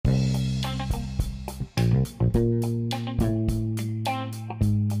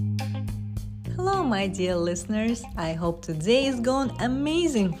Hello, my dear listeners. I hope today is going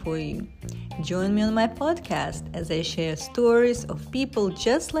amazing for you. Join me on my podcast as I share stories of people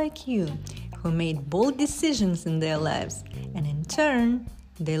just like you who made bold decisions in their lives and in turn,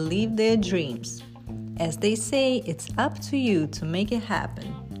 they live their dreams. As they say, it's up to you to make it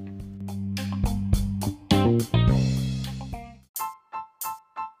happen.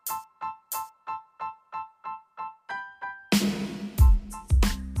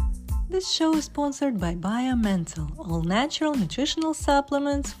 This show is sponsored by BioMental, all natural nutritional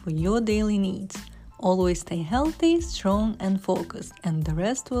supplements for your daily needs. Always stay healthy, strong, and focused, and the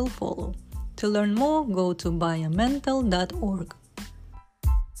rest will follow. To learn more, go to biomental.org.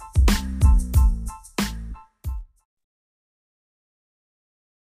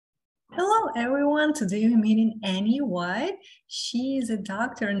 Hello everyone, today we're meeting Annie White. She is a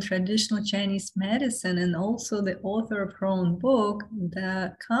doctor in traditional Chinese medicine and also the author of her own book,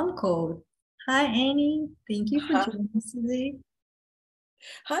 The Calm Code. Hi Annie, thank you for joining us today.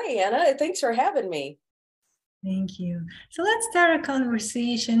 Hi Anna, thanks for having me. Thank you. So let's start a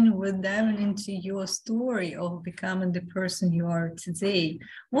conversation with diving into your story of becoming the person you are today.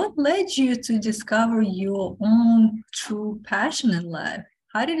 What led you to discover your own true passion in life?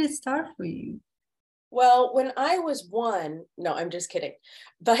 How did it start for you? Well, when I was one, no, I'm just kidding.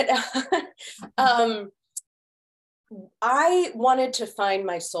 But I wanted to find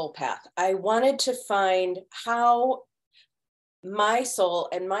my soul path. I wanted to find how my soul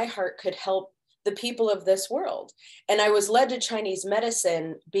and my heart could help the people of this world. And I was led to Chinese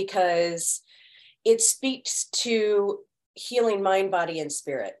medicine because it speaks to healing mind, body, and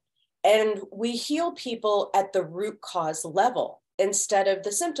spirit. And we heal people at the root cause level instead of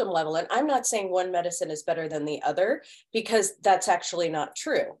the symptom level. And I'm not saying one medicine is better than the other, because that's actually not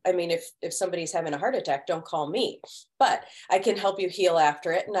true. I mean, if somebody's having a heart attack, don't call me, but I can help you heal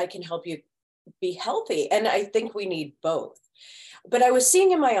after it and I can help you be healthy. And I think we need both. But I was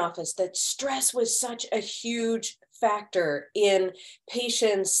seeing in my office that stress was such a huge factor in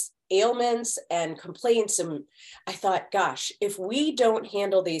patients' ailments and complaints. And I thought, gosh, if we don't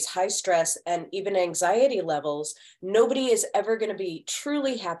handle these high stress and even anxiety levels, nobody is ever going to be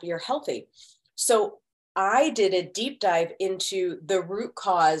truly happy or healthy. So I did a deep dive into the root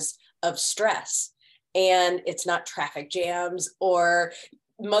cause of stress. And it's not traffic jams or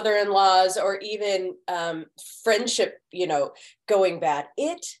mother-in-laws or even friendship, going bad.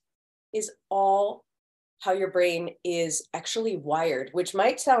 It is all how your brain is actually wired, which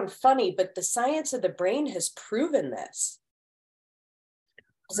might sound funny, but the science of the brain has proven this.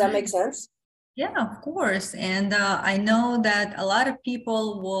 Does that make sense? Yeah, of course. And I know that a lot of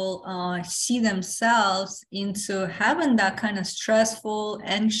people will see themselves into having that kind of stressful,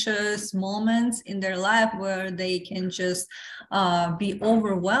 anxious moments in their life where they can just be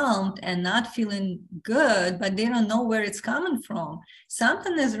overwhelmed and not feeling good, but they don't know where it's coming from.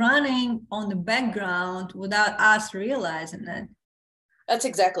 Something is running on the background without us realizing it. That's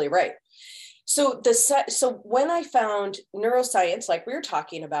exactly right. So when I found neuroscience, like we were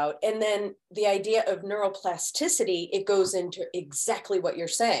talking about, and then the idea of neuroplasticity, it goes into exactly what you're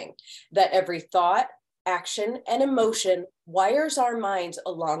saying, that every thought, action, and emotion wires our minds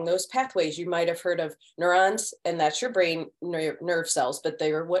along those pathways. You might have heard of neurons, and that's your brain nerve cells, but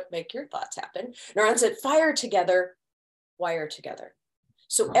they are what make your thoughts happen. Neurons that fire together, wire together.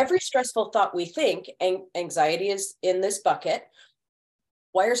 So every stressful thought we think, and anxiety is in this bucket,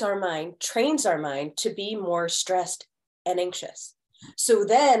 wires our mind, trains our mind to be more stressed and anxious. So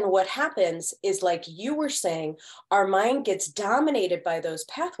then what happens is, like you were saying, our mind gets dominated by those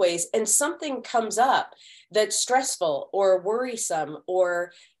pathways and something comes up that's stressful or worrisome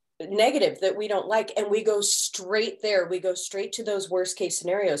or negative that we don't like. And we go straight there. We go straight to those worst case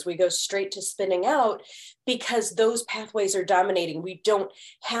scenarios. We go straight to spinning out because those pathways are dominating. We don't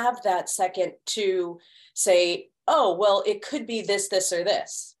have that second to say, oh, well, it could be this, this, or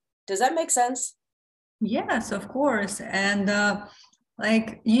this. Does that make sense? Yes, of course. And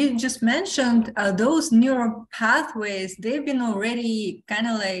like you just mentioned, those neural pathways, they've been already kind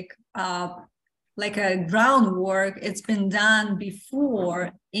of like a groundwork. It's been done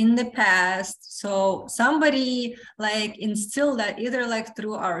before in the past. So somebody like instilled that either like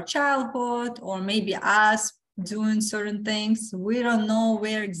through our childhood or maybe us doing certain things. We don't know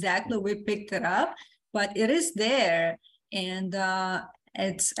where exactly we picked it up, but it is there. And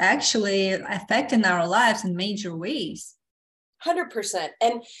it's actually affecting our lives in major ways. 100%.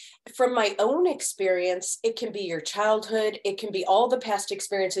 And from my own experience, it can be your childhood, it can be all the past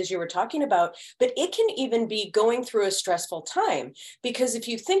experiences you were talking about, but it can even be going through a stressful time. Because if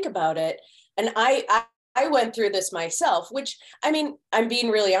you think about it, and I went through this myself, which, I mean, I'm being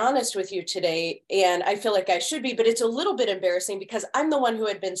really honest with you today, and I feel like I should be, but it's a little bit embarrassing because I'm the one who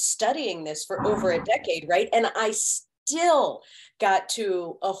had been studying this for over a decade, right? And I still got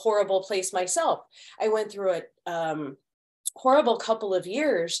to a horrible place myself. I went through a horrible couple of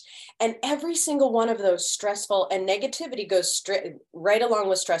years, and every single one of those stressful, and negativity goes straight right along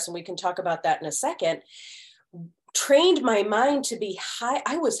with stress, and we can talk about that in a second, trained my mind to be high.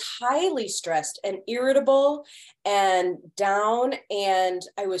 I was highly stressed and irritable and down, and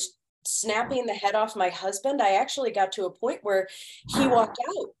I was snapping the head off my husband. I actually got to a point where he walked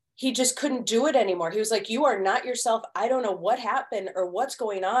out. He just couldn't do it anymore. He was like, "You are not yourself. I don't know what happened or what's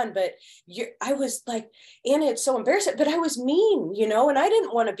going on, but I was like, Anna, it's so embarrassing, but I was mean, you know, and I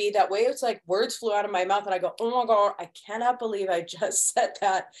didn't want to be that way. It's like words flew out of my mouth and I go, oh my God, I cannot believe I just said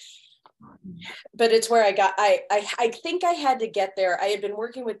that. But it's where I think I had to get there. I had been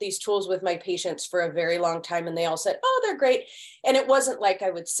working with these tools with my patients for a very long time, and they all said, oh, they're great. And it wasn't like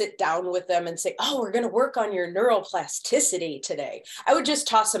I would sit down with them and say, oh, we're going to work on your neuroplasticity today. I would just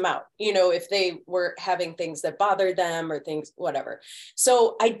toss them out, you know, if they were having things that bothered them or things, whatever.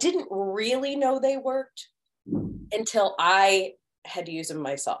 So I didn't really know they worked until I had to use them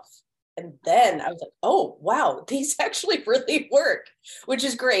myself. And then I was like, oh, wow, these actually really work, which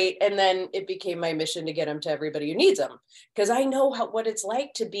is great. And then it became my mission to get them to everybody who needs them, because I know what it's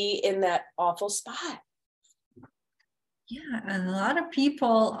like to be in that awful spot. Yeah, and a lot of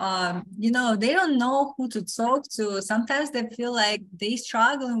people, you know, they don't know who to talk to. Sometimes they feel like they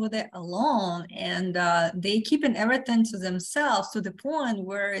struggling with it alone, and they keeping everything to themselves to the point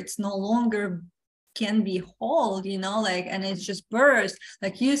where it's no longer can be whole, you know, like, and it's just burst.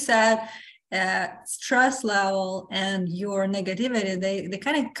 Like you said, stress level and your negativity, they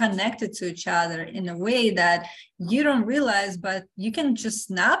kind of connected to each other in a way that you don't realize, but you can just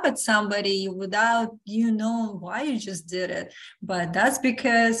snap at somebody without you know why you just did it. But that's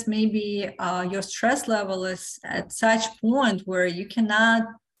because maybe your stress level is at such point where you cannot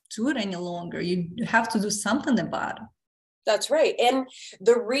do it any longer. You have to do something about it. That's right. And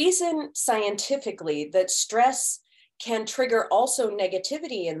the reason scientifically that stress can trigger also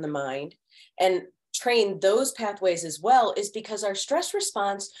negativity in the mind and train those pathways as well is because our stress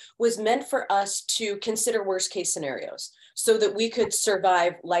response was meant for us to consider worst case scenarios so that we could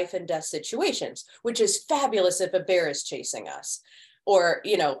survive life and death situations, which is fabulous if a bear is chasing us, or,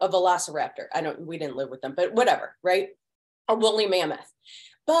 you know, a velociraptor. We didn't live with them, but whatever, right? A woolly mammoth.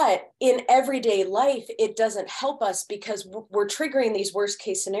 But in everyday life, it doesn't help us because we're triggering these worst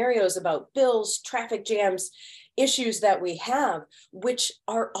case scenarios about bills, traffic jams, issues that we have, which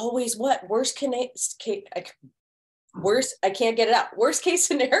are always what? Worst case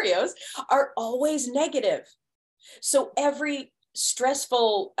scenarios are always negative. So every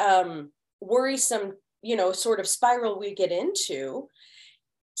stressful, worrisome, you know, sort of spiral we get into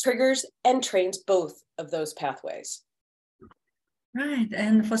triggers and trains both of those pathways. Right.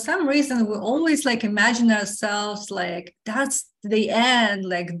 And for some reason, we always like imagine ourselves like that's the end,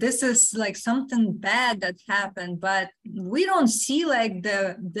 like this is like something bad that happened, but we don't see like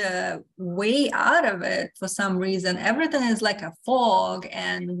the way out of it for some reason. Everything is like a fog,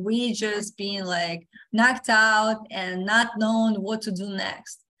 and we just being like knocked out and not knowing what to do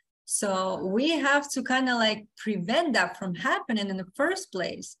next. So we have to kind of like prevent that from happening in the first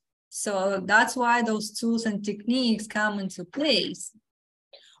place. So that's why those tools and techniques come into place.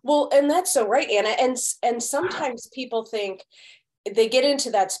 Well, and that's so right, Anna. And sometimes people think they get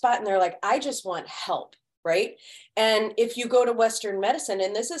into that spot and they're like, I just want help, right? And if you go to Western medicine,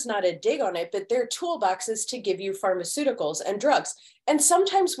 and this is not a dig on it, but their toolboxes to give you pharmaceuticals and drugs. And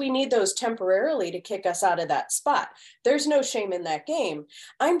sometimes we need those temporarily to kick us out of that spot. There's no shame in that game.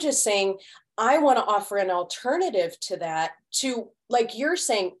 I'm just saying, I want to offer an alternative to that to, like you're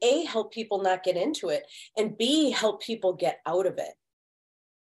saying, A, help people not get into it, and B, help people get out of it.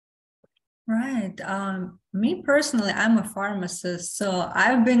 Right. Me personally, I'm a pharmacist, so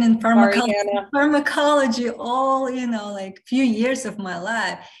I've been in pharmacology all, you know, like few years of my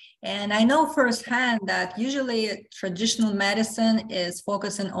life. And I know firsthand that usually traditional medicine is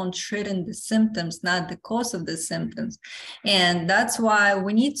focusing on treating the symptoms, not the cause of the symptoms. And that's why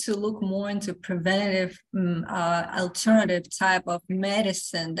we need to look more into preventative, alternative type of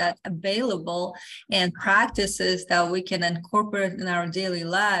medicine that's available and practices that we can incorporate in our daily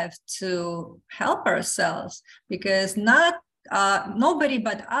life to help ourselves, because nobody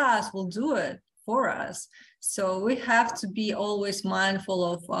but us will do it for us. So we have to be always mindful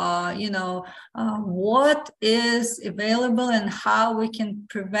of, what is available and how we can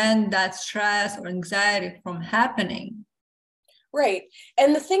prevent that stress or anxiety from happening. Right.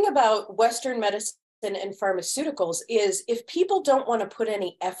 And the thing about Western medicine and pharmaceuticals is if people don't want to put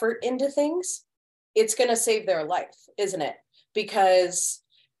any effort into things, it's going to save their life, isn't it? Because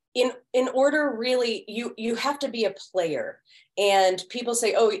in order, really, you have to be a player. And people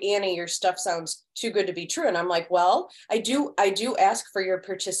say, oh, Annie, your stuff sounds too good to be true. And I'm like, well, I do ask for your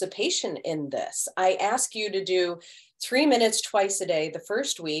participation in this. I ask you to do 3 minutes twice a day the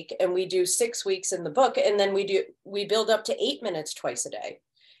first week, and we do 6 weeks in the book, and then we build up to 8 minutes twice a day.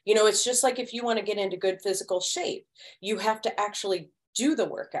 You know, it's just like if you want to get into good physical shape, you have to actually do the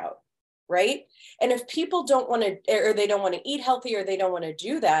workout, right? And if people don't want to, or they don't want to eat healthy, or they don't want to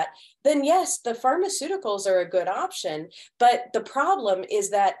do that, then yes, the pharmaceuticals are a good option. But the problem is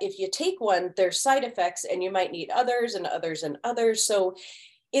that if you take one, there's side effects, and you might need others and others and others. So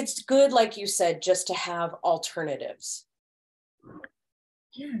it's good, like you said, just to have alternatives.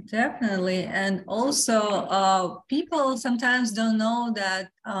 Yeah, definitely. And also, people sometimes don't know that,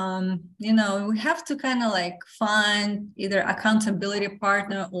 you know, we have to kind of like find either accountability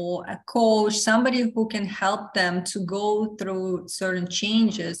partner or a coach, somebody who can help them to go through certain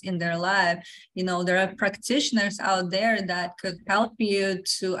changes in their life. You know, there are practitioners out there that could help you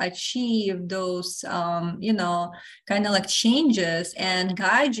to achieve those, you know, kind of like changes and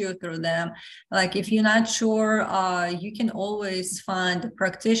guide you through them. Like if you're not sure, you can always find a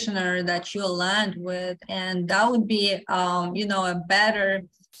practitioner that you aligned with, and that would be, you know, a better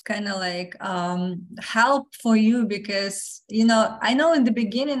kind of like help for you, because, you know, I know in the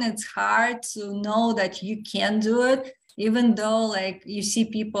beginning it's hard to know that you can do it, even though like you see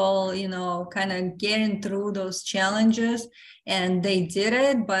people, you know, kind of getting through those challenges and they did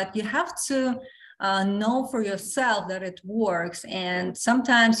it, but you have to know for yourself that it works. And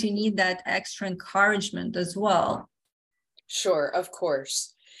sometimes you need that extra encouragement as well. Sure, of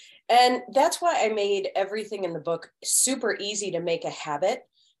course. And that's why I made everything in the book super easy to make a habit.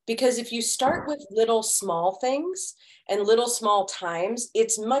 Because if you start with little small things and little small times,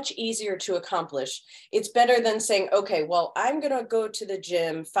 it's much easier to accomplish. It's better than saying, okay, well, I'm going to go to the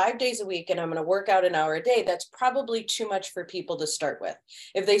gym 5 days a week and I'm going to work out an hour a day. That's probably too much for people to start with.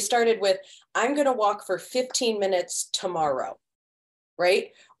 If they started with, I'm going to walk for 15 minutes tomorrow, right?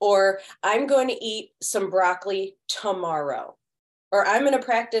 Or I'm going to eat some broccoli tomorrow. Or I'm going to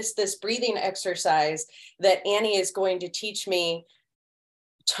practice this breathing exercise that Annie is going to teach me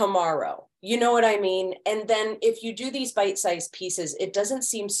tomorrow. You know what I mean? And then if you do these bite-sized pieces, it doesn't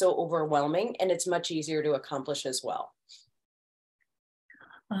seem so overwhelming, and it's much easier to accomplish as well.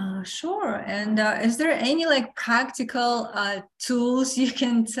 Sure. And is there any like practical tools you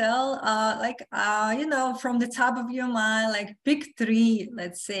can tell, you know, from the top of your mind, like pick 3,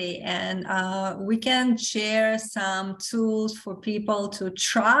 let's say, and we can share some tools for people to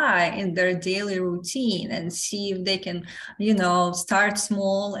try in their daily routine and see if they can, you know, start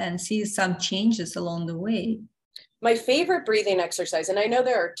small and see some changes along the way. My favorite breathing exercise, and I know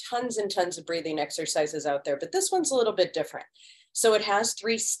there are tons and tons of breathing exercises out there, but this one's a little bit different. So it has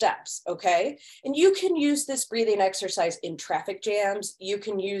 3 steps, okay? And you can use this breathing exercise in traffic jams. You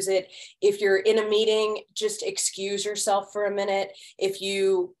can use it if you're in a meeting, just excuse yourself for a minute. If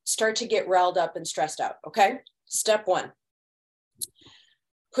you start to get riled up and stressed out, okay? Step 1,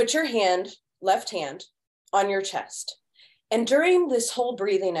 put your left hand on your chest. And during this whole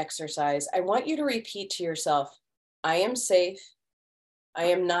breathing exercise, I want you to repeat to yourself, I am safe. I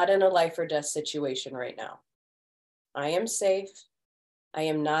am not in a life or death situation right now. I am safe. I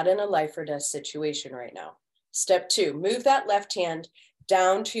am not in a life or death situation right now. Step 2, move that left hand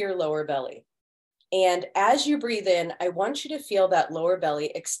down to your lower belly. And as you breathe in, I want you to feel that lower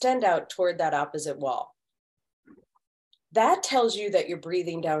belly extend out toward that opposite wall. That tells you that you're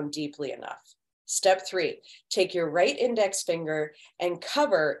breathing down deeply enough. Step 3, take your right index finger and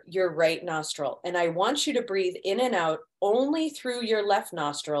cover your right nostril. And I want you to breathe in and out only through your left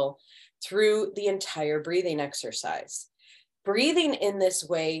nostril through the entire breathing exercise. Breathing in this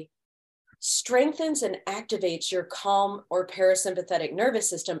way strengthens and activates your calm or parasympathetic nervous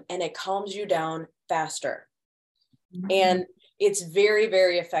system, and it calms you down faster. Mm-hmm. And it's very,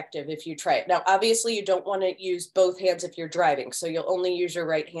 very effective if you try it. Now, obviously, you don't want to use both hands if you're driving, so you'll only use your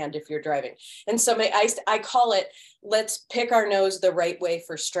right hand if you're driving. And so I call it, let's pick our nose the right way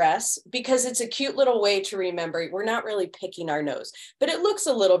for stress, because it's a cute little way to remember we're not really picking our nose, but it looks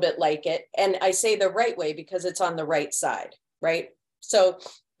a little bit like it. And I say the right way because it's on the right side, right? So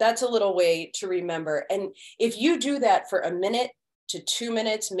that's a little way to remember. And if you do that for a minute to 2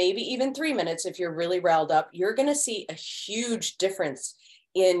 minutes, maybe even 3 minutes, if you're really riled up, you're going to see a huge difference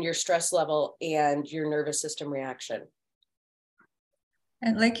in your stress level and your nervous system reaction.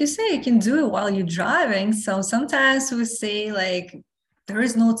 And like you say, you can do it while you're driving. So sometimes we say like there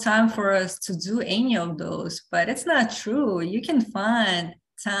is no time for us to do any of those, but it's not true. You can find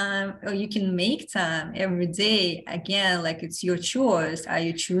time, or you can make time every day. Again, like it's your choice. Are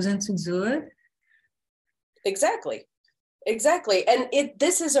you choosing to do it? Exactly. Exactly. And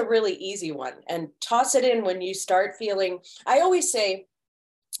this is a really easy one, and toss it in when you start feeling, I always say,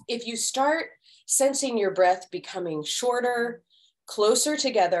 if you start sensing your breath becoming shorter, closer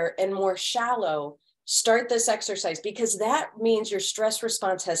together, and more shallow, start this exercise, because that means your stress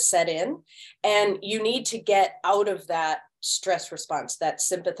response has set in and you need to get out of that stress response, that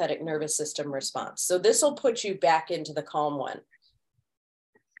sympathetic nervous system response. So this will put you back into the calm one.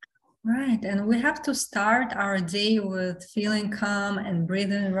 Right. And we have to start our day with feeling calm and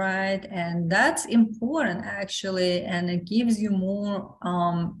breathing right. And that's important actually. And it gives you more,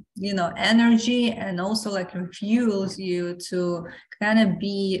 energy, and also like refuels you to kind of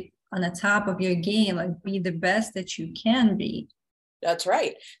be on the top of your game, like be the best that you can be. That's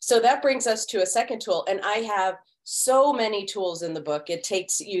right. So that brings us to a second tool. And I have so many tools in the book. It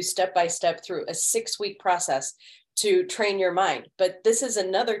takes you step by step through a 6-week process to train your mind. But this is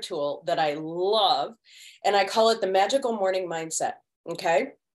another tool that I love, and I call it the magical morning mindset.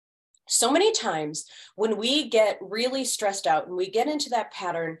 Okay. So many times when we get really stressed out and we get into that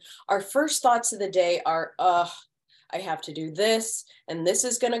pattern, our first thoughts of the day are, I have to do this, and this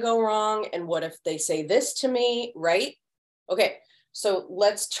is going to go wrong. And what if they say this to me, right? Okay. So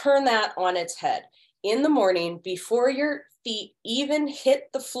let's turn that on its head. In the morning, before your feet even hit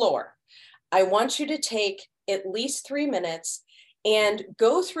the floor, I want you to take at least 3 minutes and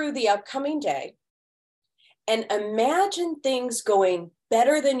go through the upcoming day and imagine things going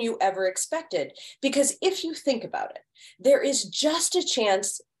better than you ever expected. Because if you think about it, there is just a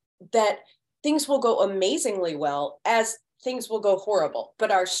chance that things will go amazingly well as things will go horrible.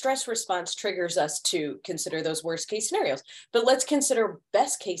 But our stress response triggers us to consider those worst case scenarios. But let's consider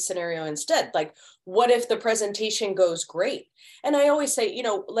best case scenario instead. Like, what if the presentation goes great? And I always say,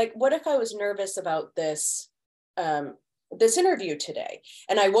 like, what if I was nervous about this interview today?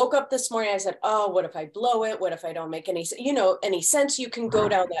 And I woke up this morning, I said, oh, what if I blow it? What if I don't make any sense? You can go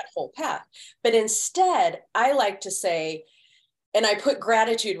down that whole path. But instead, I like to say, and I put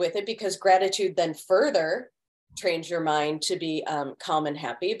gratitude with it, because gratitude then further trains your mind to be calm and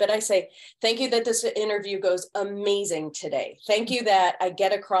happy. But I say, thank you that this interview goes amazing today. Thank you that I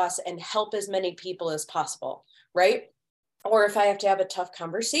get across and help as many people as possible, right? Or if I have to have a tough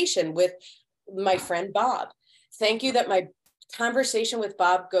conversation with my friend Bob, thank you that my conversation with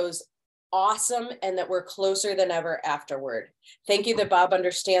Bob goes awesome and that we're closer than ever afterward. Thank you that Bob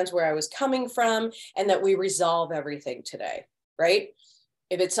understands where I was coming from and that we resolve everything today, right?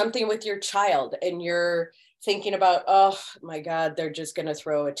 If it's something with your child and you're thinking about, oh my God, they're just going to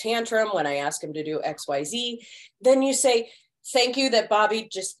throw a tantrum when I ask him to do X, Y, Z, then you say, thank you that Bobby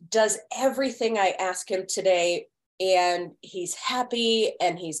just does everything I ask him today, and he's happy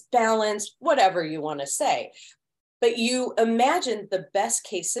and he's balanced, whatever you want to say. But you imagine the best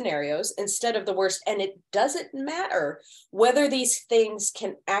case scenarios instead of the worst. And it doesn't matter whether these things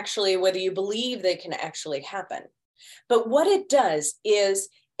can actually, whether you believe they can actually happen. But what it does is,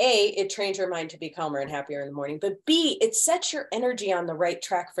 A, it trains your mind to be calmer and happier in the morning, but B, it sets your energy on the right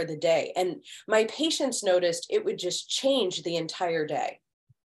track for the day. And my patients noticed it would just change the entire day.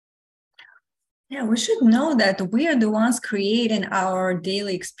 Yeah, we should know that we are the ones creating our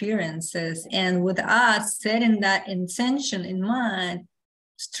daily experiences. And with us setting that intention in mind,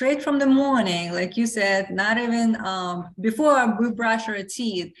 straight from the morning, like you said, not even before we brush our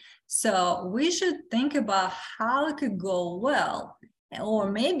teeth. So we should think about how it could go well,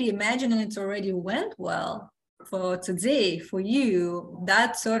 or maybe imagining it already went well for today, for you,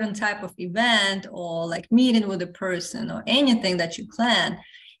 that certain type of event, or like meeting with a person or anything that you plan.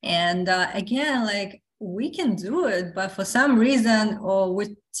 And again, like we can do it, but for some reason, or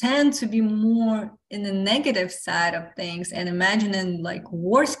we tend to be more in the negative side of things and imagining like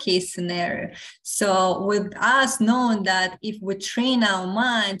worst case scenario. So with us knowing that if we train our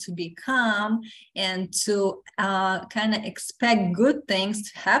mind to be calm and to kind of expect good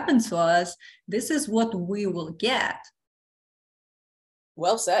things to happen to us, this is what we will get.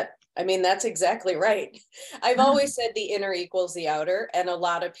 Well said. I mean, that's exactly right. I've always said the inner equals the outer, and a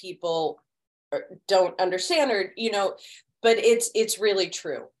lot of people don't understand, or, but it's really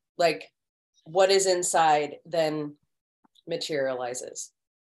true. Like, what is inside then materializes.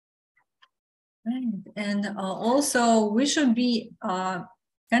 Right. And also we should be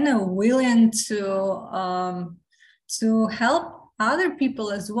kind of willing to help other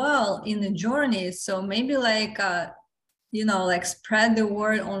people as well in the journey. So maybe like like spread the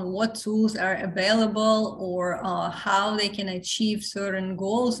word on what tools are available, or how they can achieve certain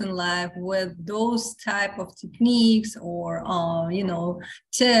goals in life with those type of techniques, or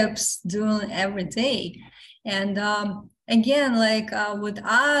tips doing every day. And again, like with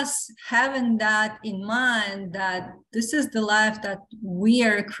us having that in mind, that this is the life that we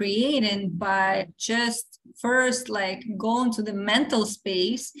are creating by just first like going to the mental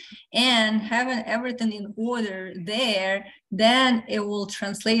space and having everything in order there, then it will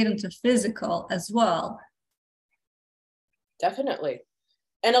translate into physical as well. Definitely.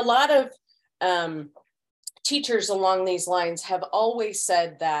 And a lot of teachers along these lines have always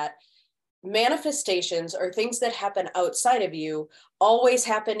said that manifestations or things that happen outside of you always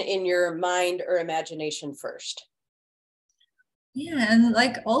happen in your mind or imagination first. Yeah, and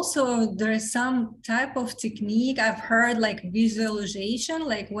like also there's some type of technique I've heard, like visualization,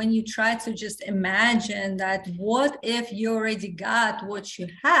 like when you try to just imagine that what if you already got what you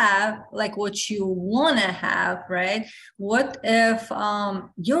have, like what you want to have, right? What if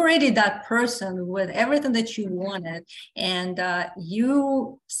you're already that person with everything that you wanted, and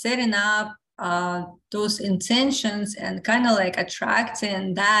you setting up those intentions and kind of like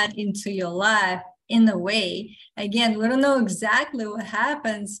attracting that into your life in a way. Again, we don't know exactly what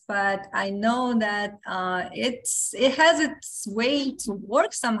happens, but I know that it has its way to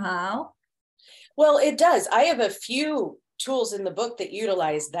work somehow. Well, it does. I have a few tools in the book that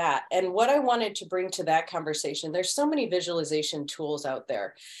utilize that. And what I wanted to bring to that conversation, there's so many visualization tools out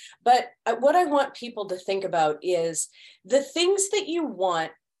there, but what I want people to think about is the things that you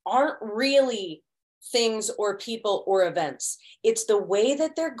want aren't really things or people or events. It's the way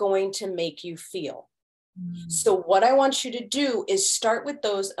that they're going to make you feel. So what I want you to do is start with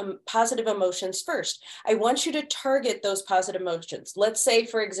those positive emotions first. I want you to target those positive emotions. Let's say,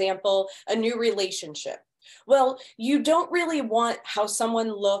 for example, a new relationship. Well, you don't really want how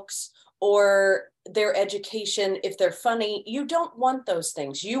someone looks or their education, if they're funny. You don't want those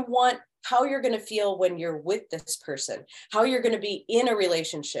things. You want how you're going to feel when you're with this person, how you're going to be in a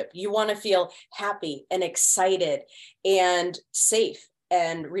relationship. You want to feel happy and excited and safe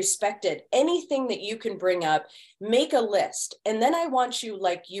and respected. Anything that you can bring up, make a list. And then I want you,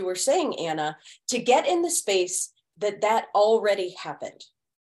 like you were saying, Anna, to get in the space that that already happened,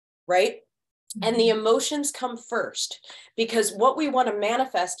 right? Mm-hmm. And the emotions come first, because what we want to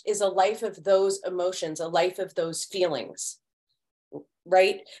manifest is a life of those emotions, a life of those feelings,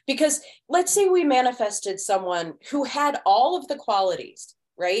 right? Because let's say we manifested someone who had all of the qualities,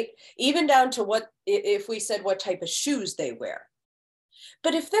 right? Even down to what, if we said what type of shoes they wear.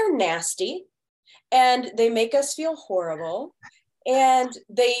 But if they're nasty and they make us feel horrible and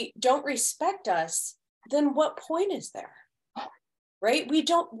they don't respect us, then what point is there, right? We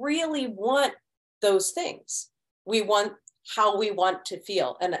don't really want those things. We want how we want to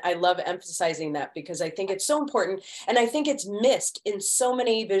feel. And I love emphasizing that because I think it's so important. And I think it's missed in so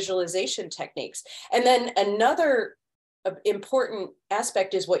many visualization techniques. And then another important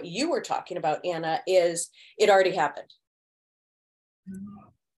aspect is what you were talking about, Anna, is it already happened.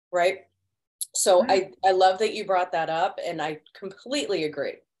 Right? So I love that you brought that up, and I completely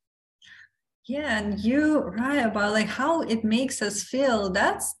agree. Yeah, and you're right about like how it makes us feel.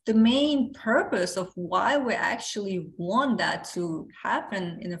 That's the main purpose of why we actually want that to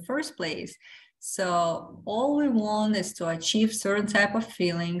happen in the first place. So all we want is to achieve certain type of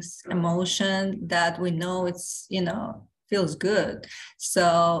feelings, emotion that we know it's, feels good.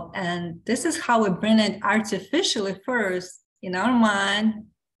 So, and this is how we bring it artificially first in our mind,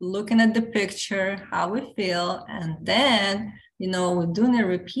 looking at the picture, how we feel, and then, we're doing it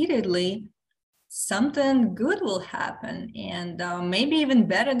repeatedly, something good will happen, and maybe even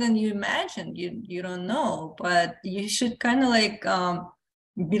better than you imagined. You don't know, but you should kind of like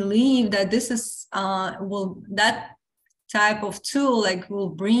believe that this is that type of tool like will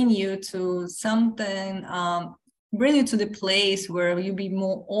bring you to something, bring you to the place where you'll be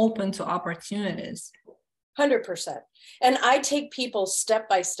more open to opportunities. 100%. And I take people step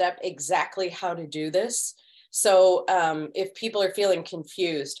by step exactly how to do this. So if people are feeling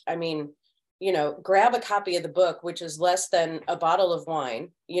confused, I mean, grab a copy of the book, which is less than a bottle of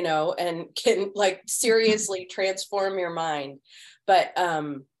wine, and can like seriously transform your mind. But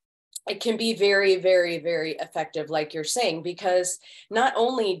it can be very, very, very effective, like you're saying, because not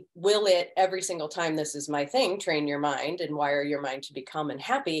only will it every single time, this is my thing, train your mind and wire your mind to be calm and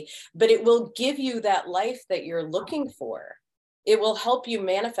happy, but it will give you that life that you're looking for. It will help you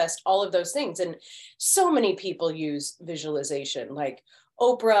manifest all of those things. And so many people use visualization, like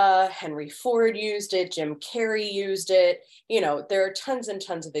Oprah, Henry Ford used it, Jim Carrey used it. There are tons and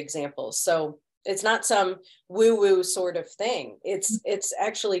tons of examples. So It's not some woo-woo sort of thing. It's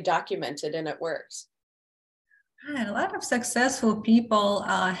actually documented and it works. Right. A lot of successful people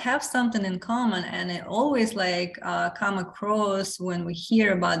have something in common, and it always like come across when we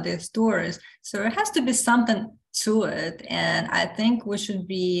hear about their stories. So there has to be something to it, and I think we should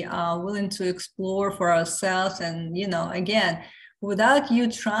be willing to explore for ourselves. And again, without you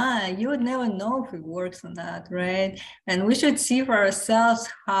trying, you would never know if it works or not, right? And we should see for ourselves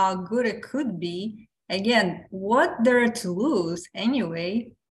how good it could be. Again, what there to lose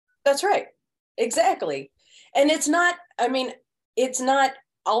anyway? That's right. Exactly. And it's not, I mean, it's not,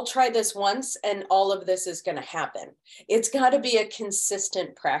 I'll try this once and all of this is going to happen. It's got to be a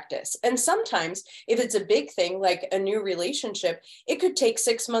consistent practice. And sometimes, if it's a big thing like a new relationship, it could take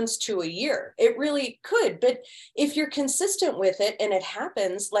 6 months to a year. It really could. But if you're consistent with it and it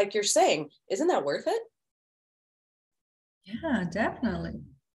happens, like you're saying, isn't that worth it? Yeah, definitely.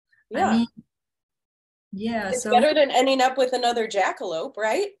 I Yeah. mean, yeah, It's so better than ending up with another jackalope,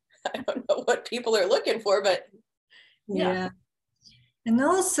 right? I don't know what people are looking for, but yeah. yeah. And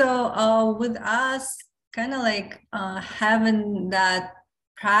also with us kind of like having that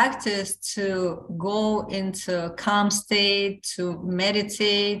practice to go into calm state, to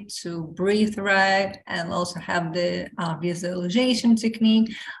meditate, to breathe right, and also have the visualization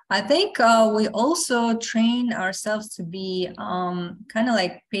technique. I think we also train ourselves to be kind of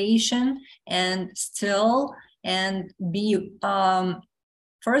like patient and still, and be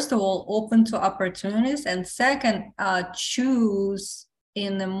first of all, open to opportunities, and second, choose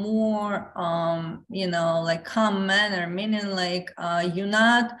in a more, like calm manner, meaning like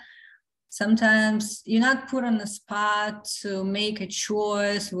sometimes you're not put on the spot to make a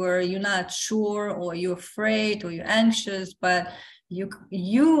choice where you're not sure or you're afraid or you're anxious, but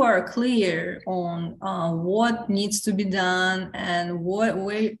you are clear on what needs to be done and what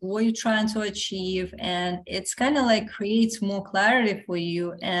you're trying to achieve, and it's kind of like creates more clarity for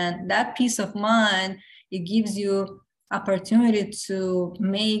you, and that peace of mind, it gives you opportunity to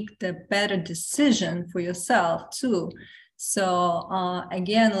make the better decision for yourself too. So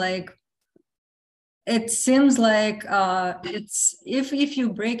again, like it seems like it's if you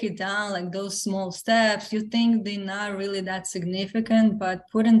break it down like those small steps, you think they're not really that significant, but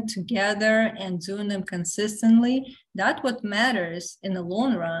putting together and doing them consistently, that's what matters in the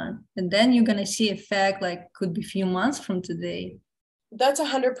long run, and then you're going to see effect like could be a few months from today. That's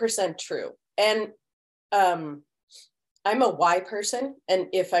 100% true. And I'm a why person, and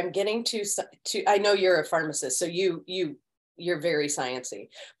if I'm getting I know you're a pharmacist, so you're very sciencey,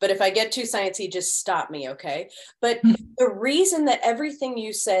 but if I get too sciencey, just stop me, okay? But the reason that everything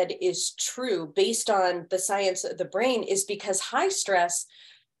you said is true based on the science of the brain is because high stress,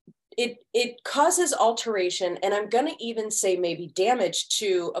 it causes alteration, and I'm going to even say maybe damage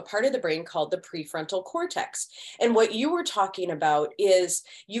to a part of the brain called the prefrontal cortex. And what you were talking about is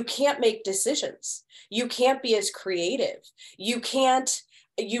you can't make decisions. You can't be as creative. You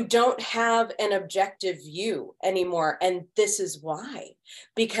don't have an objective view anymore. And this is why,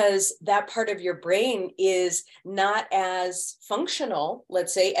 because that part of your brain is not as functional,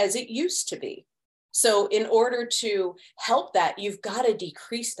 let's say, as it used to be. So in order to help that, you've got to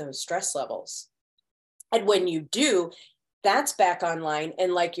decrease those stress levels. And when you do, that's back online.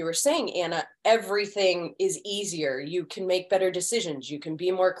 And like you were saying, Anna, everything is easier. You can make better decisions. You can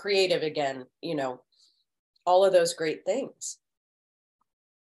be more creative again, all of those great things.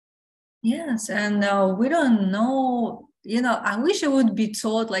 Yes, and we don't know, I wish it would be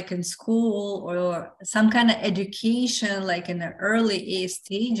taught like in school or some kind of education, like in the early age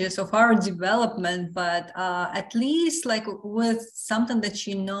stages of our development, but at least like with something that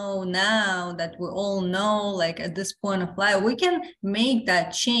now that we all know, like at this point of life, we can make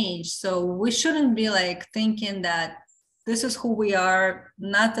that change. So we shouldn't be like thinking that this is who we are,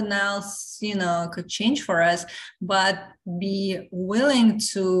 nothing else, could change for us, but be willing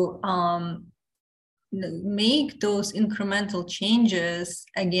to make those incremental changes,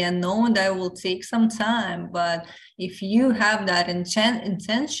 again, knowing that it will take some time. But if you have that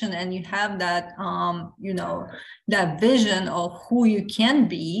intention and you have that, that vision of who you can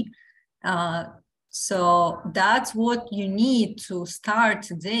be, so that's what you need to start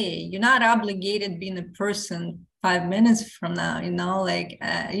today. You're not obligated being a person 5 minutes from now,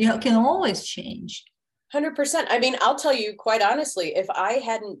 you can always change. 100%. I mean, I'll tell you quite honestly, if I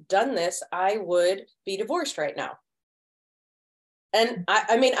hadn't done this, I would be divorced right now. And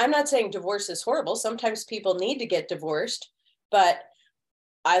I mean, I'm not saying divorce is horrible. Sometimes people need to get divorced, but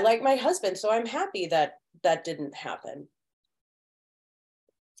I like my husband, so I'm happy that that didn't happen.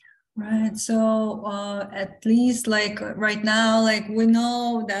 Right. So at least like right now, like we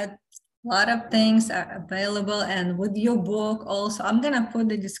know that A lot of things are available, and with your book also, I'm gonna put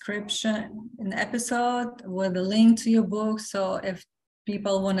the description in the episode with a link to your book. So if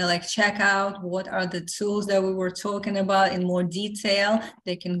people want to like check out what are the tools that we were talking about in more detail,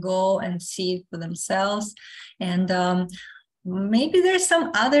 they can go and see it for themselves. And maybe there's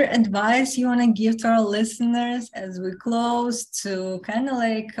some other advice you want to give to our listeners as we close, to kind of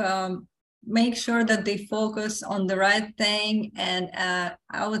like make sure that they focus on the right thing. And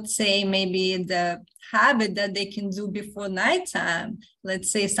I would say maybe the habit that they can do before nighttime,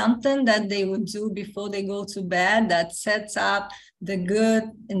 let's say something that they would do before they go to bed that sets up the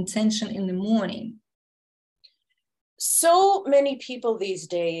good intention in the morning. So many people these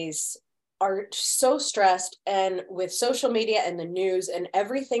days are so stressed, and with social media and the news and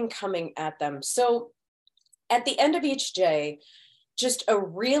everything coming at them. So at the end of each day, just a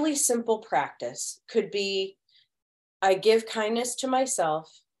really simple practice could be, I give kindness to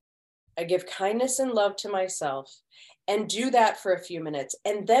myself. I give kindness and love to myself, and do that for a few minutes.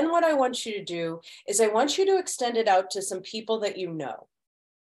 And then what I want you to do is I want you to extend it out to some people that you know.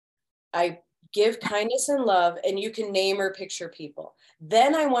 I give kindness and love, and you can name or picture people.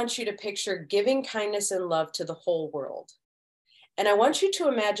 Then I want you to picture giving kindness and love to the whole world. And I want you to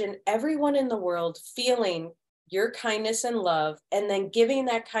imagine everyone in the world feeling your kindness and love, and then giving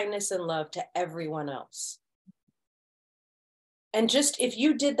that kindness and love to everyone else. And just if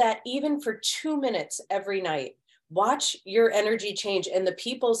you did that even for 2 minutes every night, watch your energy change, and the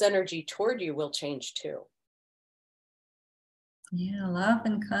people's energy toward you will change too. Yeah, love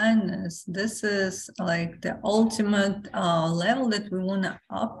and kindness. This is like the ultimate level that we want to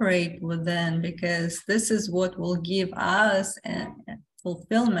operate within, because this is what will give us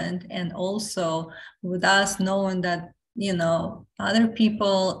fulfillment, and also with us knowing that, you know, other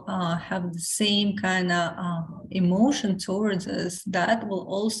people have the same kind of emotion towards us, that will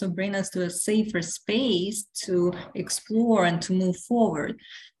also bring us to a safer space to explore and to move forward.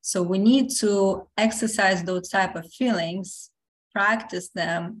 So we need to exercise those type of feelings, practice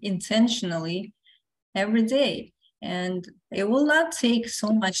them intentionally every day. And it will not take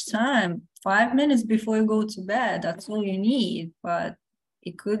so much time. 5 minutes before you go to bed, that's all you need. But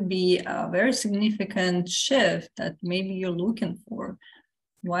it could be a very significant shift that maybe you're looking for.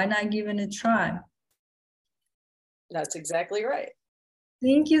 Why not give it a try? That's exactly right.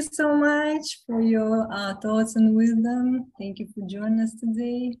 Thank you so much for your thoughts and wisdom. Thank you for joining us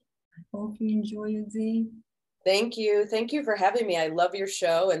today. I hope you enjoy your day. Thank you. Thank you for having me. I love your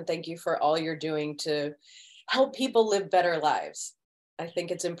show, and thank you for all you're doing to help people live better lives. I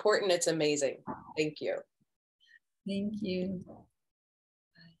think it's important. It's amazing. Thank you. Thank you.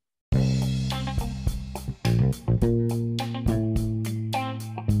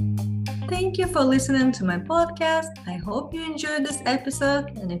 Thank you for listening to my podcast. I hope you enjoyed this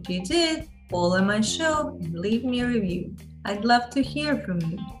episode, and if you did, follow my show and leave me a review. I'd love to hear from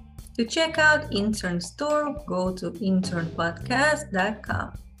you. To check out Intern Store, go to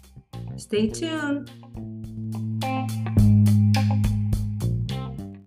internpodcast.com. Stay tuned.